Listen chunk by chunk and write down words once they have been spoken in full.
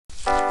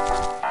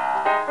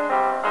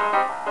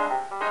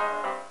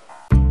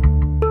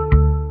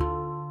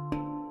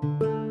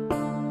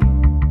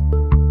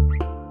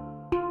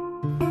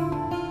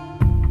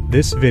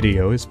This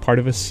video is part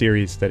of a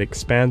series that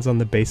expands on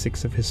the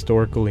basics of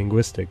historical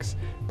linguistics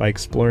by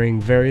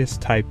exploring various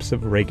types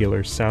of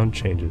regular sound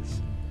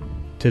changes.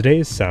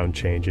 Today's sound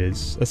change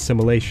is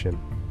assimilation.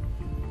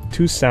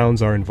 Two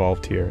sounds are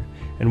involved here,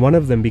 and one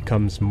of them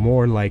becomes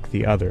more like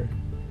the other.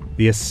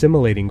 The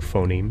assimilating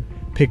phoneme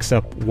picks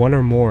up one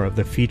or more of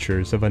the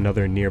features of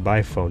another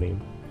nearby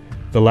phoneme.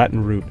 The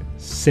Latin root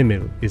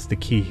simil is the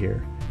key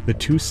here. The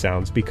two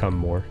sounds become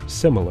more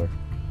similar.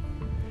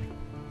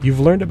 You've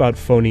learned about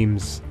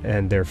phonemes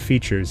and their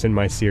features in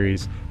my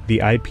series, The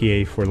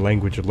IPA for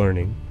Language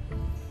Learning.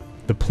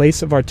 The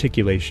place of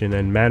articulation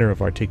and manner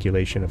of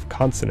articulation of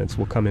consonants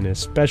will come in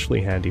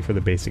especially handy for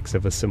the basics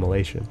of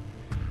assimilation.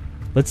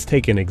 Let's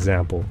take an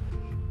example.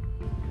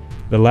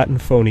 The Latin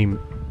phoneme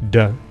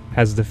d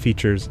has the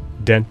features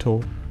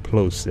dental,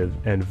 plosive,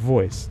 and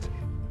voiced.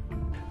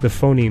 The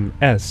phoneme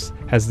s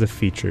has the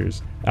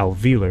features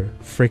alveolar,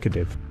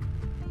 fricative.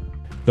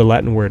 The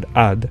Latin word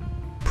ad,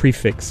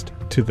 prefixed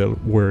to the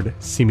word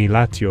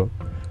similatio,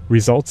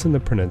 results in the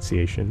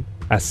pronunciation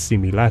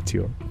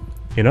assimilatio.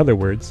 In other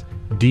words,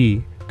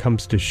 D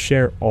comes to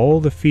share all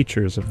the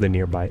features of the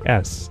nearby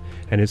S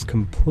and is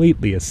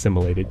completely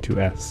assimilated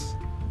to S.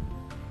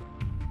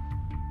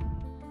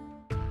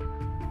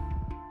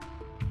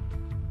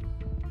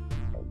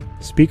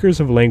 Speakers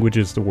of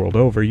languages the world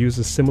over use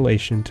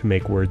assimilation to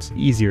make words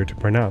easier to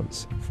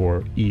pronounce,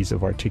 for ease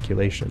of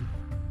articulation.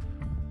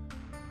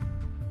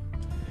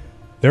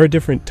 There are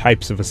different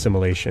types of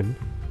assimilation.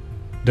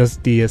 Does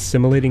the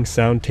assimilating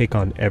sound take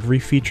on every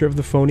feature of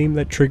the phoneme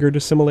that triggered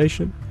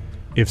assimilation?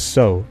 If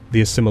so,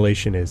 the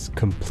assimilation is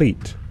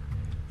complete.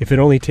 If it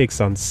only takes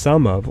on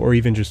some of, or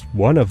even just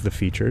one of the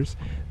features,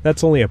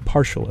 that's only a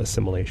partial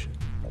assimilation.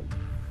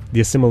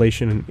 The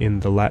assimilation in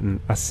the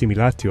Latin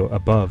assimilatio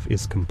above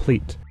is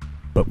complete.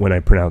 But when I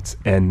pronounce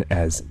N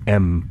as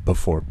M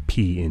before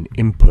P in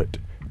input,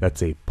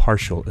 that's a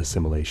partial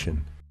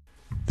assimilation.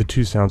 The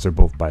two sounds are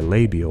both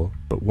bilabial,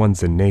 but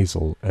one's a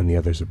nasal and the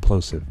other's a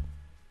plosive.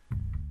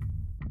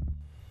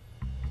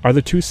 Are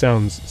the two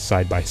sounds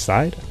side by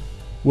side?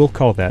 We'll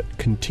call that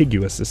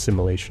contiguous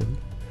assimilation.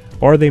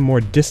 Or are they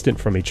more distant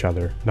from each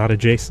other, not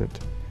adjacent?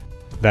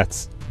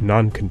 That's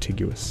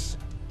non-contiguous.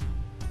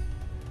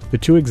 The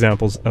two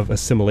examples of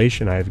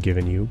assimilation I have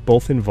given you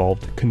both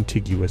involved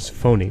contiguous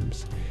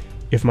phonemes.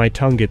 If my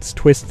tongue gets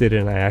twisted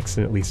and I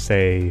accidentally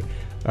say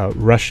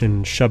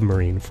Russian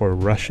submarine for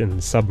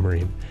Russian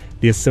submarine,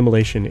 the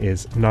assimilation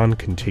is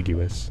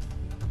non-contiguous.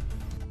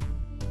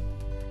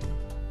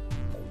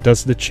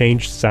 Does the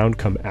changed sound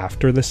come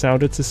after the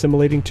sound it's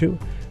assimilating to?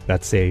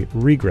 That's a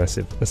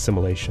regressive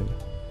assimilation.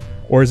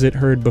 Or is it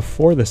heard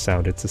before the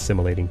sound it's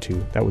assimilating to?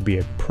 That would be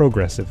a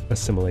progressive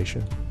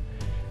assimilation.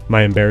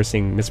 My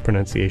embarrassing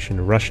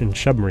mispronunciation Russian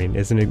submarine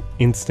is an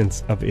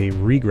instance of a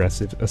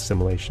regressive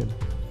assimilation.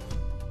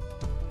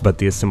 But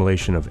the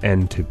assimilation of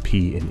N to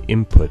P in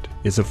input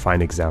is a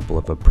fine example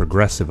of a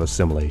progressive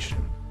assimilation.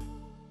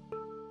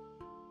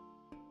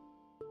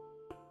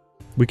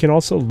 We can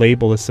also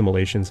label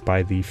assimilations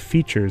by the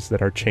features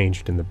that are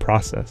changed in the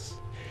process.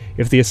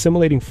 If the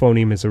assimilating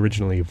phoneme is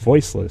originally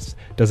voiceless,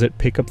 does it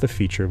pick up the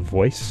feature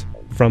voice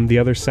from the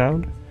other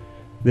sound?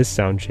 This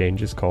sound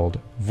change is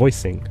called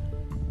voicing.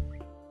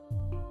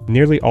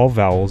 Nearly all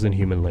vowels in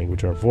human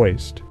language are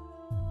voiced.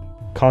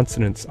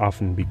 Consonants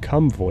often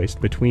become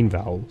voiced between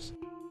vowels.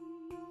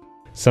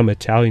 Some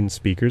Italian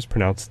speakers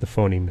pronounce the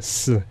phoneme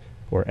s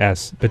or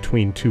s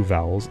between two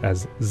vowels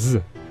as z,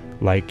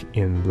 like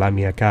in la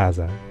mia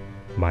casa,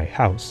 my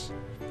house.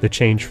 The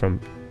change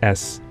from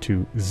S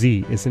to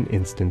Z is an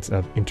instance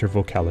of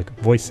intervocalic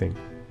voicing.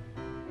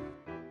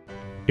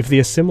 If the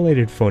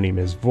assimilated phoneme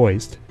is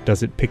voiced,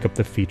 does it pick up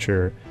the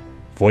feature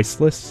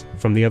voiceless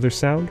from the other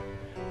sound,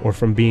 or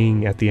from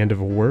being at the end of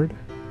a word?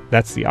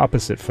 That's the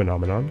opposite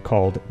phenomenon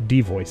called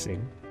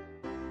devoicing.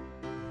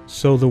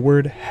 So the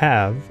word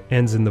have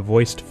ends in the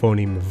voiced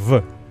phoneme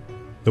v.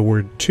 The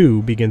word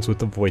to begins with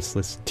the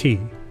voiceless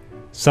t.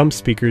 Some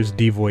speakers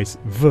devoice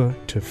v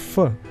to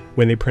f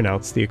when they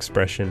pronounce the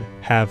expression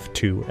have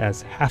to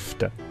as have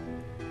to.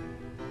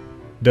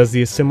 Does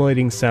the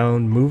assimilating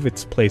sound move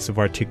its place of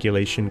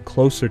articulation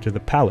closer to the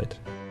palate?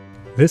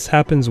 This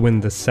happens when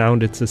the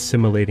sound it's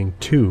assimilating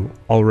to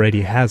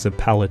already has a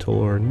palatal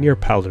or near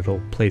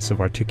palatal place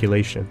of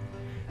articulation.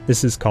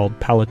 This is called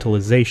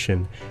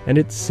palatalization, and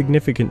its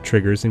significant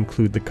triggers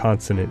include the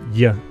consonant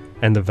y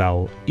and the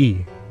vowel e.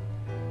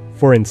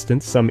 For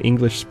instance, some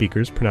English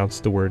speakers pronounce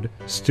the word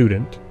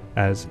student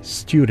as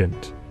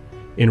student.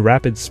 In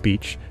rapid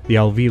speech, the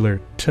alveolar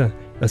t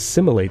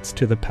assimilates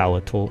to the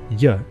palatal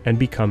y and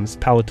becomes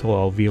palatal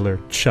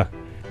alveolar ch,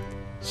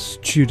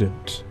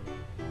 student.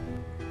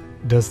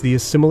 Does the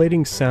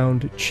assimilating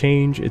sound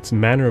change its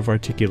manner of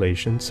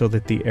articulation so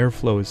that the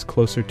airflow is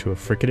closer to a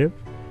fricative?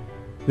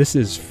 This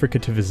is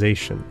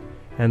fricativization,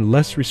 and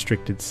less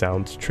restricted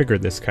sounds trigger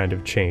this kind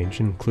of change,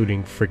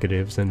 including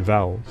fricatives and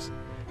vowels.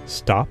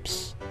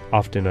 Stops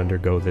often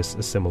undergo this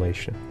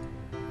assimilation.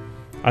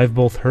 I've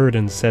both heard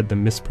and said the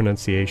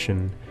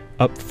mispronunciation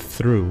up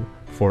through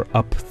for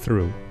up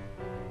through.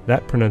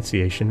 That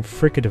pronunciation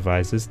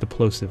fricativizes the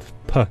plosive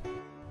p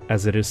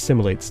as it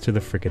assimilates to the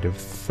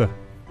fricative th.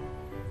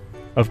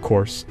 Of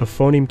course, a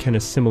phoneme can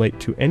assimilate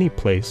to any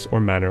place or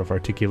manner of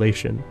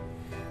articulation.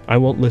 I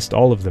won't list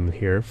all of them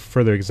here.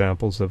 Further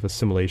examples of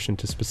assimilation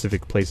to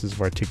specific places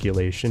of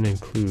articulation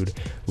include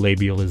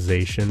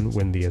labialization,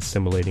 when the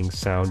assimilating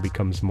sound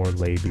becomes more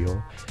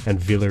labial, and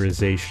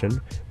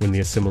velarization, when the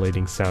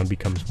assimilating sound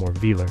becomes more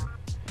velar.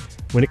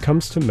 When it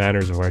comes to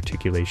manners of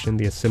articulation,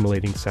 the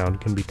assimilating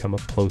sound can become a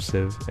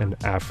plosive, an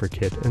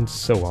affricate, and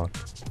so on.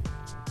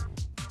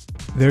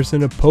 There's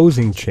an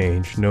opposing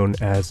change known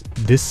as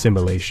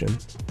dissimilation.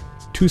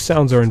 Two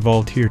sounds are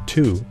involved here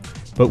too,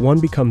 but one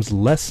becomes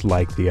less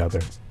like the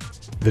other.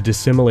 The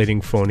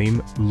dissimilating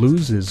phoneme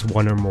loses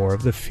one or more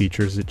of the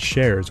features it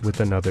shares with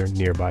another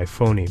nearby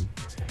phoneme.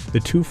 The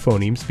two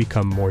phonemes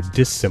become more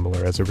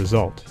dissimilar as a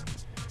result.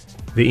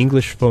 The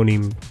English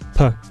phoneme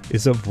p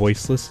is a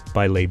voiceless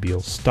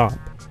bilabial stop.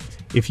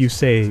 If you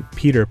say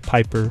Peter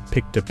Piper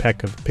picked a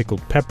peck of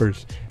pickled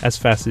peppers as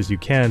fast as you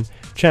can,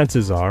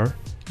 chances are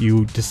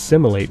you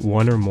dissimilate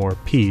one or more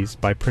p's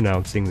by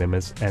pronouncing them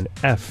as an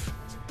f.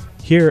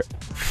 Here,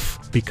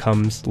 f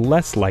becomes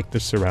less like the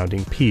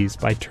surrounding p's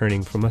by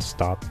turning from a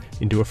stop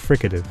into a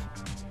fricative.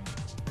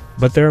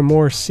 But there are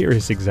more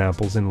serious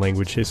examples in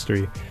language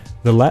history.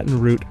 The Latin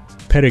root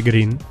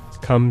peregrine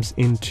comes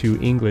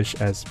into English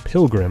as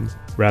pilgrim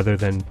rather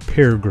than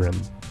pirgrim.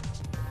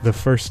 The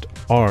first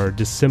R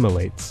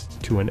dissimilates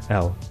to an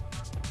L.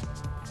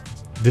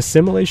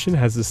 Dissimilation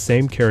has the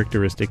same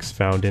characteristics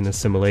found in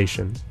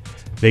assimilation.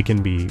 They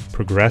can be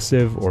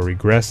progressive or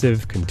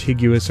regressive,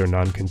 contiguous or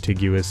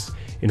non-contiguous,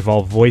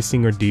 involve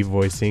voicing or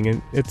devoicing,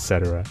 and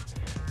etc.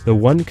 The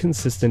one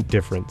consistent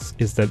difference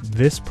is that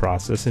this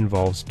process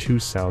involves two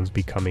sounds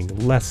becoming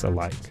less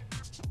alike.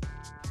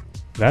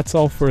 That's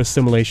all for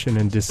assimilation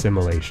and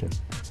dissimilation.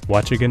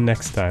 Watch again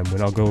next time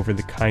when I'll go over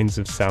the kinds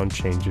of sound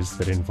changes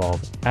that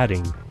involve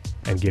adding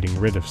and getting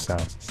rid of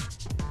sounds.